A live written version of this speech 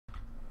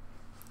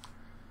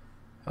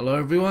Hello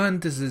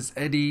everyone, this is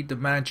Eddie the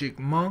Magic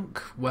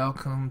Monk.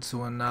 Welcome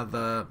to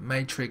another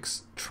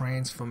matrix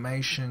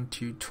transformation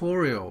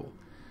tutorial.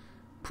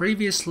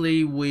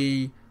 Previously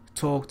we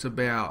talked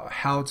about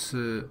how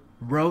to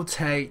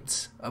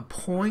rotate a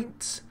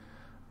point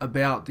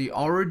about the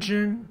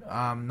origin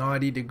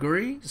 90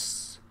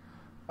 degrees.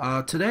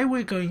 Today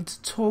we're going to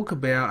talk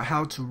about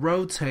how to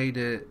rotate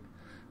it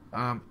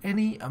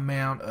any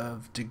amount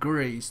of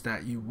degrees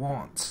that you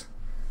want.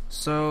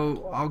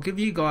 So I'll give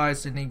you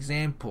guys an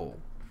example.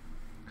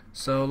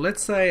 So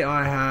let's say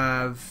I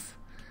have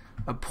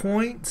a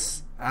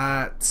point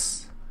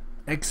at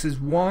x is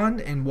 1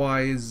 and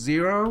y is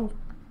 0.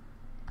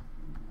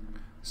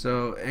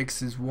 So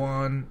x is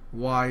 1,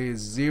 y is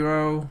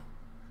 0,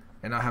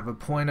 and I have a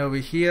point over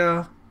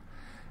here.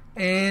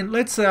 And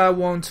let's say I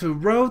want to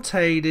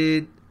rotate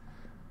it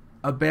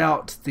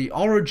about the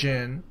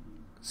origin.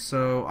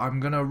 So I'm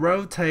going to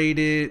rotate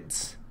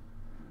it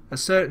a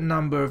certain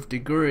number of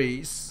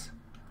degrees.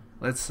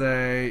 Let's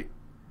say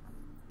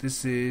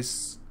this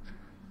is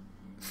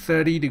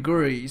 30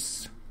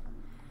 degrees,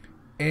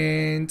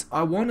 and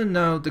I want to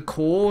know the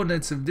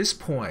coordinates of this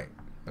point.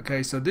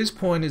 Okay, so this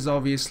point is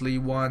obviously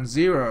 1,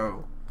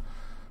 0,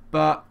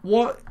 but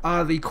what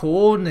are the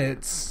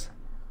coordinates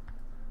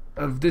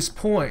of this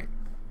point?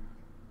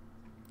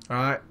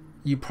 Alright,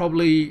 you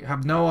probably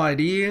have no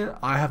idea.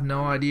 I have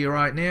no idea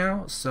right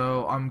now,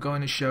 so I'm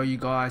going to show you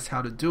guys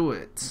how to do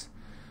it.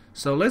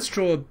 So let's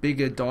draw a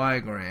bigger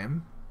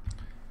diagram.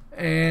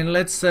 And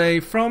let's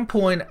say from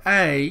point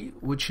A,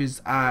 which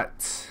is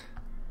at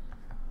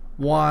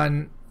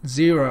 1,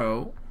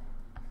 0,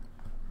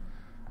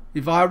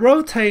 if I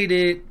rotate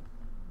it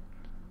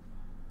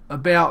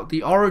about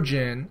the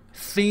origin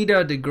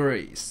theta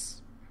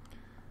degrees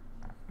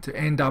to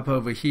end up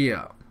over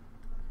here,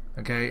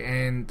 okay,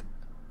 and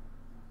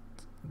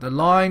the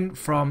line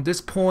from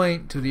this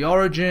point to the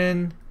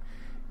origin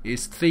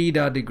is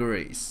theta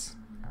degrees,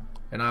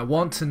 and I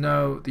want to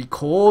know the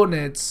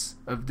coordinates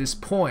of this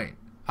point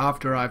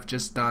after I've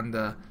just done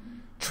the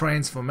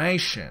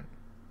transformation.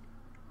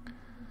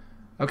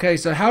 Okay,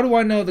 so how do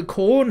I know the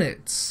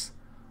coordinates?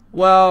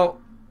 Well,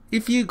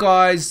 if you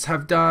guys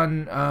have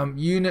done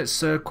unit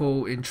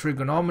circle in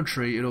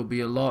trigonometry, it'll be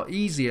a lot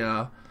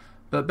easier.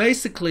 But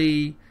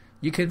basically,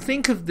 you can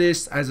think of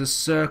this as a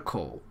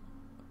circle,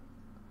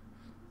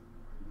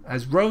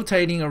 as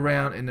rotating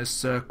around in a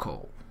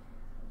circle.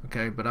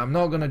 Okay, but I'm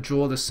not going to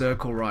draw the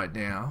circle right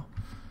now,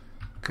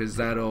 because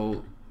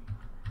that'll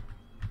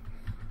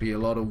be a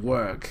lot of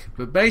work.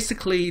 But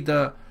basically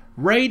the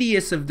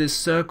radius of this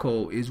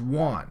circle is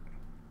 1,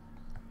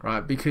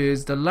 right?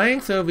 Because the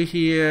length over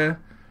here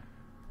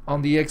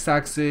on the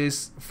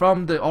x-axis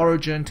from the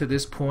origin to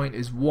this point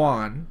is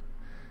 1,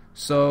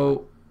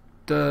 so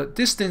the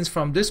distance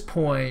from this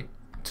point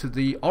to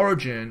the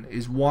origin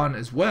is 1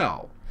 as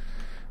well.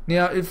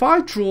 Now if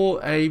I draw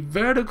a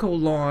vertical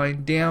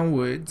line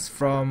downwards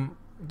from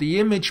the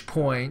image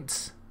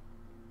point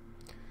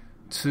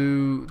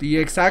to the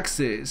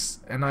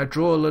x-axis, and I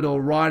draw a little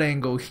right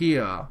angle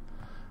here,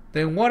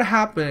 then what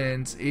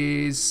happens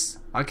is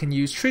I can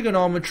use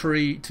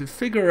trigonometry to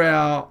figure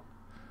out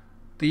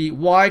the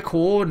y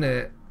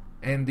coordinate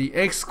and the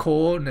x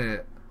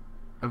coordinate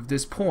of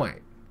this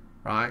point,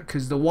 right?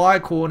 Because the y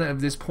coordinate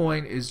of this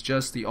point is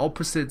just the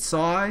opposite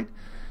side,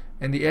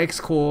 and the x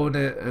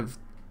coordinate of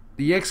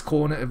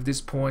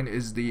this point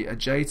is the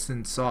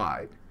adjacent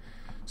side.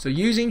 So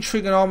using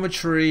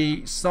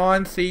trigonometry,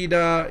 sine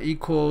theta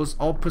equals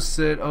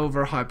opposite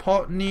over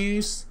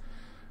hypotenuse.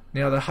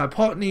 Now the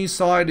hypotenuse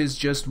side is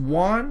just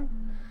 1,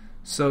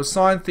 so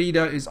sine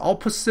theta is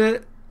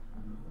opposite.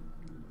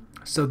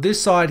 So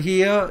this side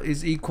here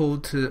is equal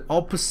to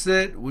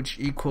opposite, which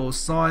equals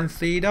sine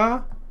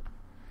theta.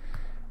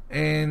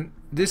 And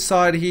this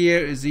side here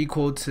is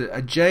equal to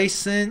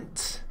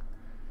adjacent,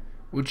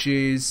 which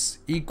is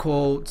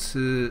equal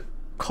to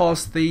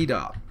cos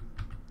theta.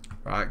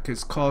 Right,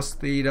 because cos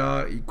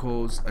theta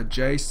equals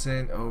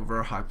adjacent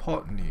over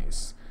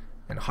hypotenuse,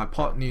 and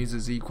hypotenuse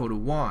is equal to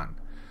 1.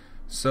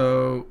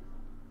 So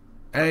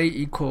A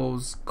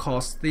equals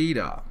cos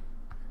theta.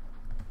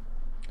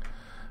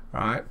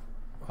 Right,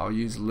 I'll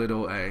use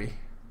little a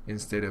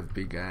instead of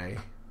big A.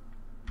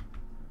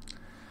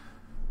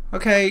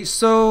 Okay,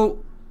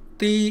 so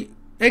the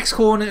x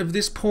coordinate of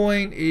this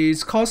point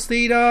is cos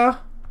theta,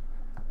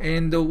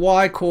 and the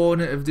y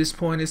coordinate of this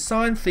point is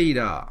sine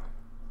theta.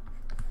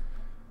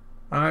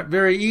 Alright,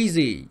 very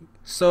easy.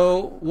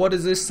 So what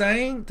is this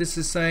saying? This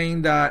is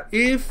saying that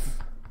if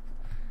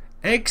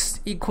x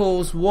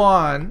equals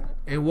 1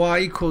 and y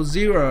equals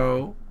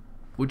 0,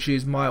 which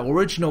is my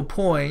original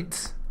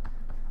point,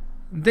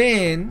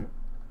 then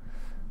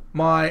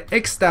my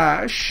x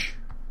dash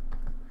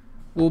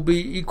will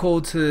be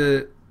equal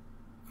to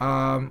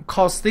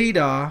cos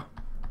theta,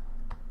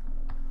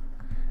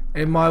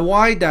 and my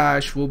y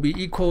dash will be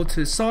equal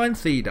to sine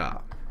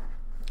theta.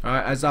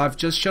 Alright, as I've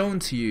just shown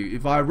to you,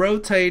 if I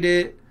rotate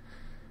it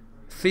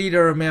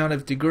theta amount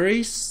of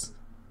degrees,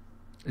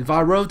 if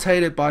I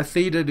rotate it by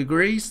theta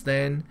degrees,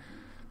 then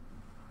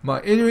my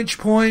image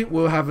point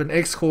will have an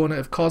x coordinate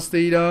of cos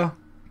theta,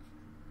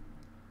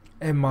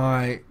 and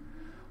my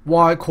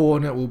y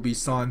coordinate will be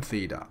sine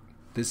theta.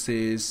 This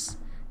is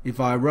if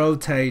I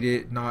rotate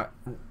it not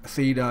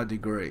theta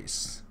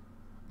degrees.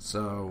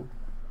 So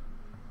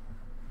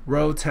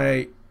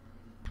rotate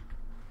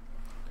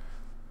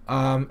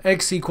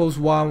x equals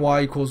 1,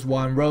 y equals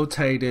 1,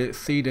 rotate it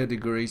theta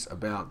degrees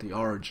about the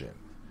origin.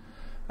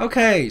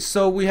 Okay,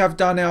 so we have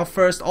done our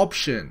first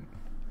option.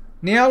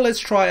 Now let's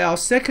try our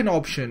second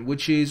option,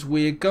 which is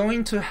we're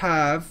going to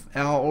have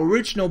our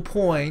original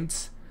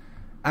point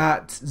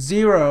at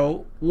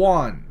 0,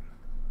 1.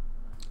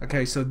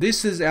 Okay, so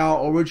this is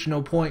our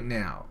original point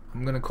now.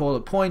 I'm going to call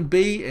it point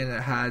B, and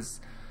it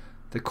has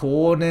the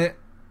coordinate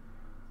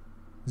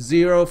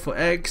 0 for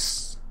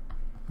x,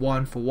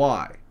 1 for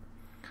y.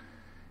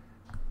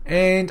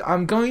 And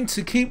I'm going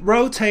to keep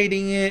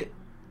rotating it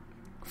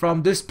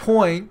from this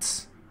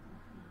point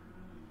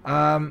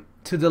to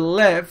the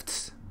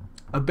left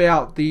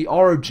about the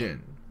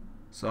origin.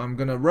 So I'm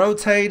going to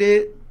rotate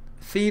it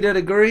theta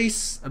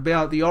degrees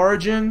about the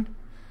origin.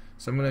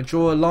 So I'm going to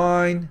draw a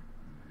line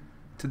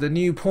to the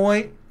new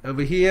point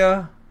over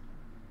here,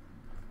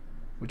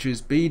 which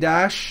is B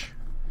dash.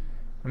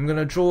 I'm going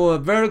to draw a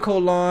vertical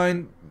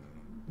line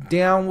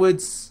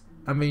downwards,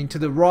 to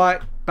the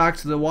right, back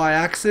to the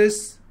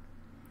y-axis.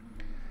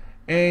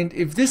 And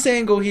if this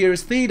angle here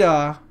is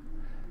theta,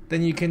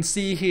 then you can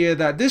see here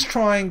that this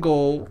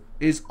triangle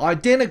is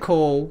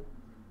identical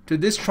to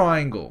this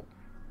triangle.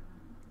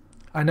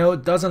 I know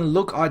it doesn't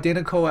look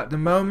identical at the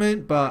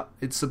moment, but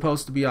it's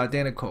supposed to be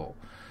identical.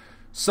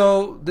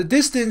 So the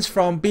distance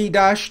from B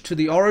dash to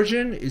the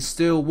origin is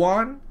still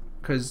 1,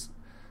 because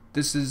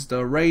this is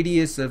the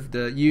radius of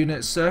the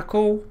unit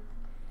circle.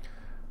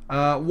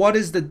 What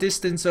is the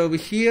distance over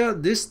here?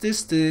 This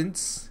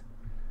distance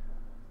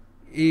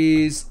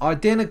is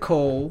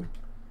identical.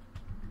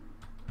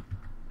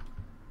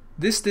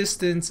 This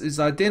distance is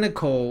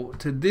identical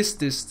to this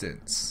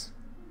distance.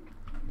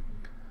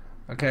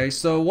 Okay,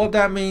 so what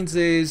that means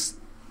is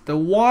the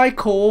y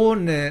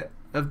coordinate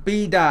of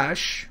B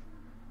dash,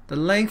 the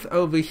length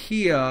over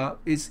here,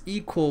 is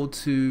equal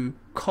to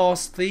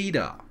cos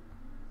theta.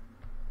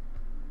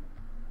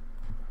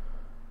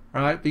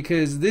 Right,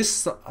 because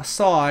this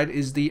side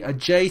is the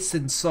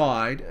adjacent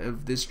side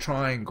of this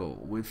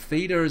triangle. With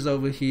theta is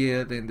over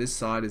here, then this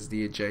side is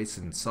the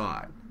adjacent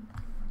side.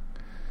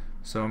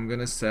 So I'm going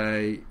to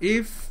say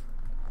if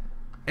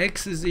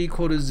x is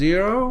equal to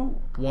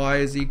 0, y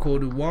is equal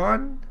to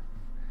 1,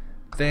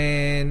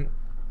 then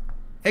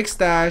x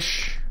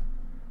dash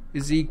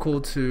is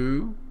equal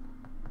to,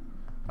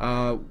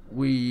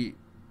 we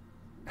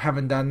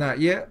haven't done that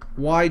yet,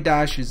 y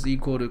dash is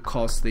equal to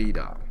cos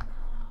theta.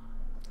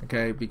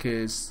 Okay,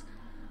 because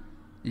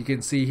you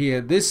can see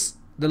here,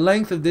 the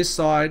length of this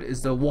side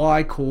is the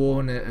y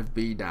coordinate of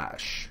B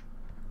dash.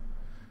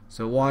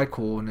 So y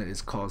coordinate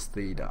is cos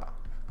theta.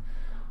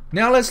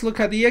 Now let's look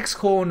at the x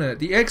coordinate.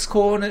 The x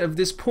coordinate of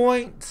this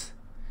point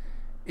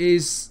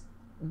is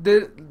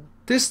the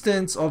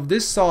distance of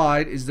this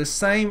side is the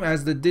same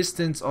as the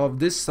distance of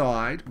this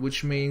side,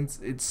 which means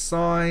it's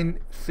sine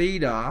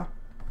theta.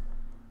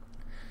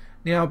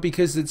 Now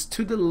because it's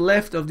to the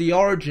left of the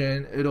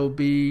origin, it'll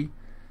be,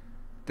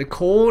 the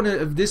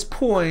coordinate of this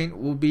point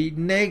will be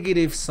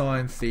negative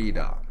sine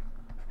theta.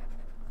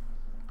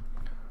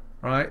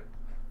 Right?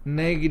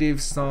 Negative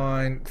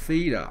sine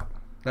theta.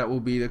 That will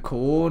be the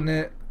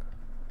coordinate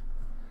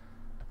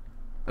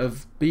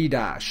of B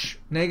dash.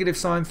 Negative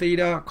sine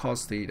theta,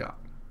 cos theta.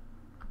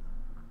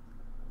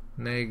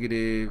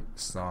 Negative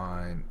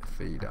sine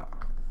theta.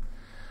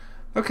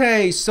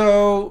 Okay,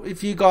 so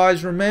if you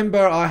guys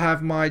remember, I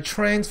have my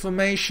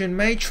transformation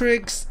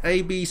matrix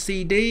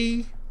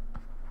ABCD,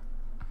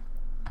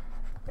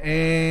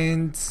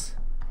 and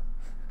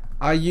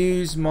I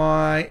use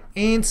my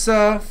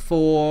answer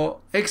for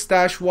x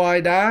dash y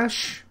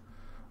dash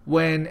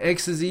when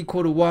x is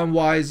equal to 1,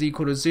 y is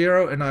equal to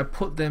 0, and I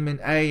put them in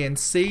A and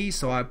C.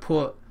 So I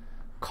put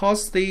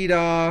cos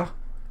theta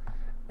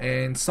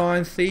and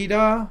sine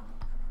theta,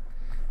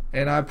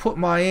 and I put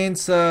my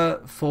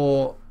answer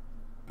for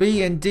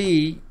B and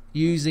D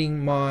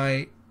using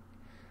my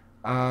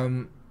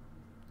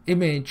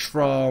image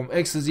from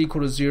x is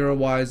equal to 0,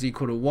 y is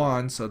equal to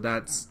 1, so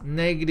that's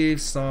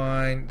negative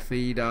sine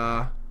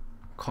theta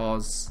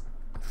cos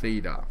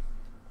theta.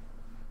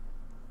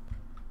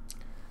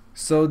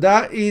 So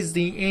that is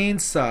the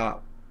answer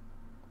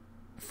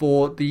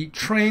for the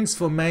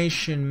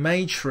transformation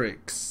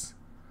matrix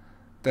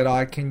that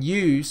I can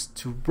use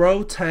to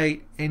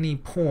rotate any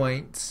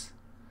point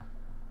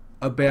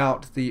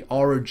about the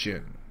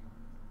origin.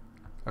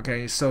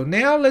 Okay, so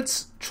now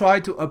let's try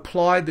to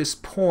apply this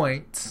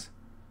point,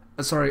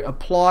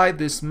 apply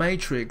this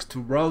matrix to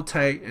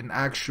rotate an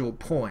actual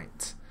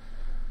point.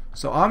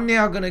 So I'm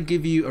now going to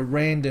give you a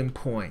random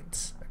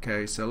point.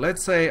 Okay, so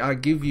let's say I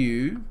give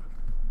you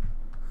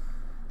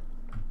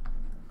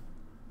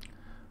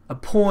a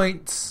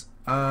point,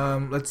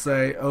 let's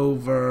say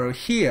over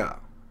here.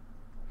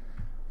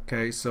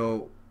 Okay,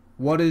 so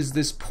what is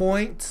this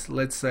point?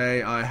 Let's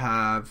say I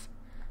have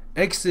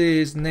x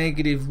is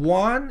negative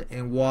 1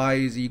 and y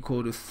is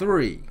equal to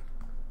 3.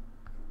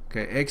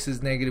 Okay, x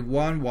is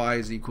 -1, y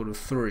is equal to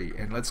 3,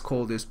 and let's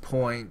call this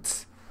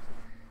point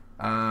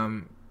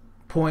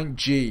point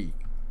G,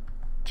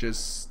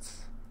 just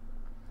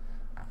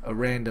a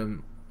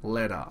random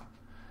letter.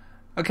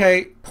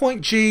 Okay,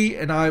 point G,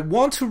 and I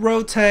want to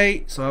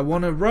rotate, so I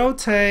want to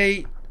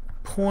rotate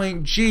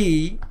point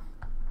G,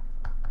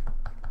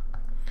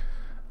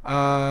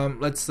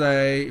 let's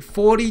say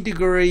 40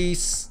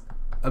 degrees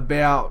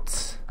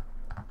about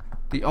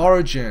the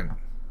origin.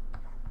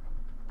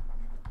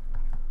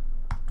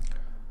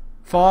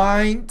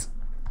 Find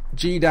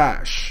G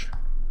dash.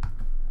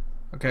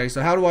 Okay,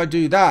 so how do I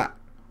do that?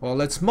 Well,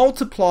 let's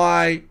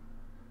multiply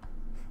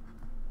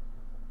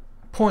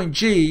point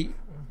G,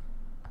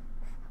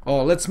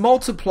 or let's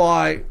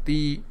multiply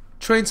the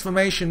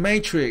transformation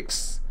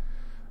matrix,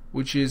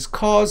 which is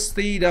cos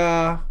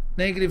theta,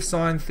 negative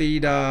sine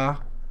theta,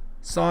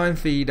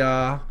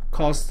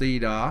 cos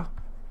theta,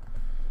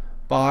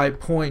 by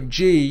point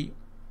G,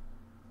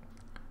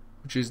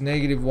 which is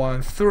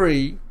 -1,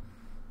 3.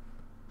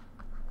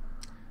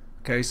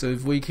 Okay, so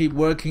if we keep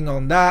working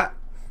on that,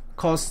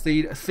 cos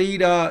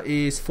theta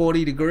is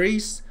 40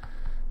 degrees,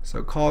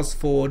 so cos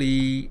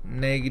 40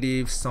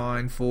 negative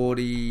sine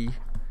 40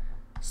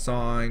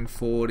 sine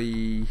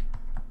 40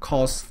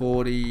 cos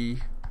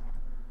 40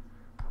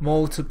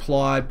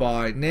 multiplied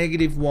by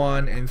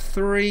 -1 and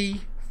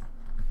 3.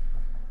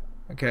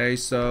 Okay,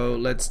 so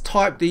let's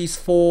type these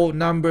four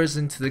numbers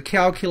into the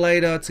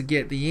calculator to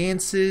get the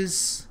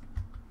answers.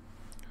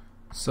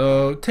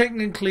 So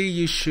technically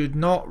you should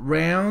not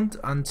round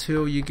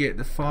until you get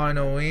the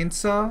final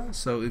answer.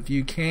 So if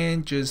you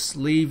can, just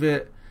leave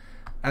it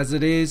as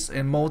it is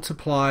and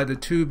multiply the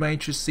two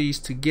matrices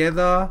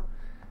together,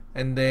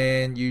 and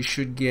then you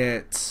should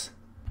get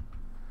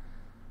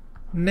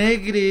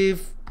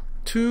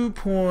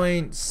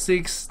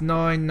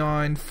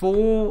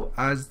 -2.6994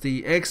 as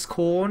the x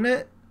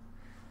coordinate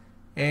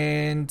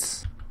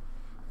and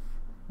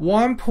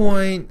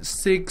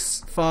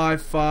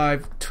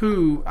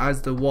 1.6552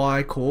 as the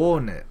y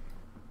coordinate.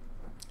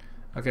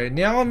 Okay,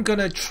 now I'm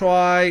gonna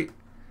try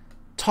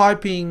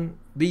typing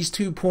these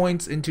 2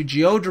 points into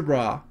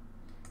GeoGebra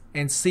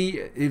and see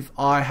if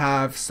I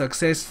have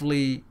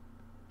successfully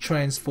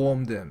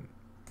transformed them.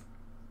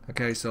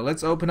 Okay, so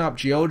let's open up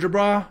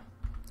GeoGebra,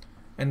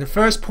 and the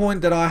first point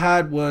that I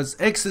had was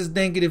x is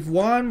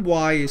 -1,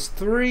 y is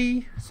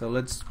 3. So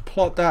let's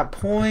plot that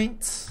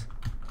point.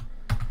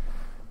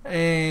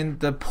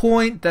 And the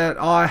point that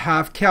I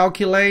have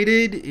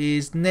calculated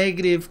is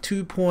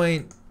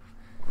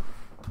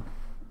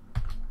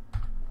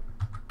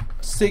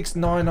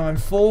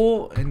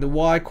 -2.6994, and the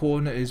y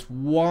coordinate is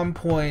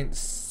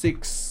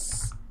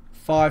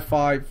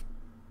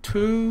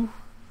 1.6552.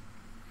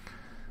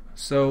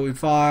 So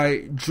if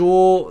I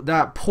draw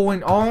that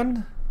point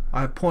on,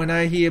 I have point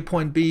A here,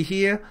 point B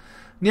here.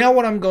 Now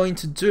what I'm going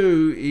to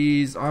do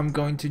is I'm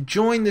going to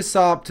join this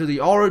up to the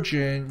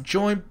origin,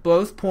 join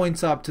both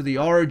points up to the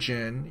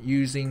origin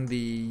using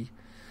the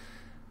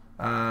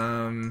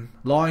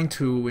line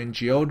tool in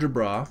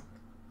GeoGebra,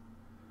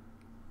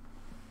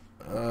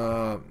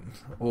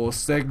 or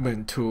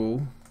segment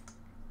tool,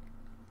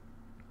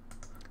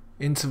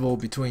 interval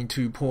between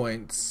 2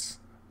 points,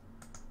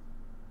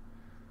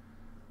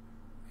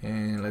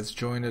 and let's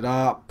join it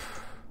up.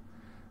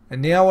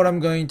 And now what I'm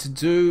going to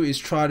do is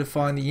try to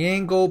find the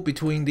angle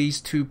between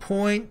these 2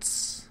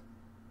 points.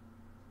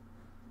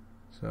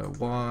 So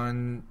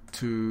 1,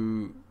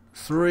 2,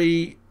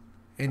 3,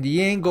 and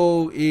the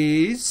angle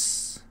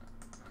is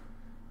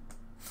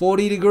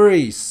 40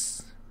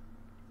 degrees.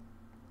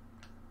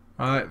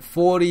 Alright,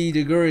 40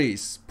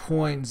 degrees,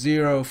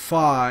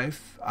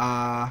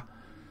 0.05.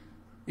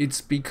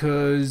 It's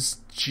because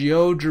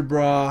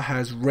GeoGebra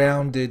has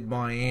rounded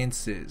my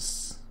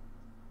answers.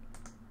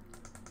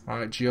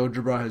 Alright,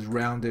 GeoGebra has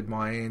rounded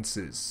my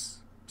answers,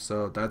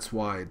 so that's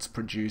why it's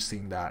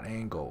producing that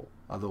angle.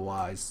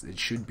 Otherwise, it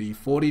should be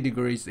 40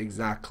 degrees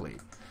exactly.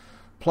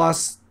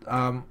 Plus,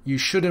 you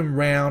shouldn't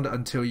round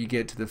until you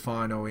get to the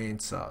final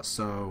answer.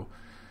 So,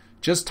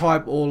 just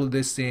type all of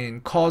this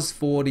in: cos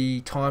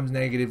 40 times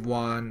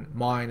 -1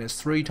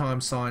 minus 3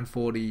 times sine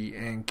 40,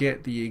 and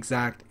get the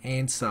exact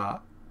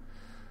answer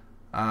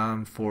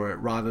for it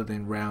rather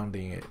than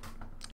rounding it.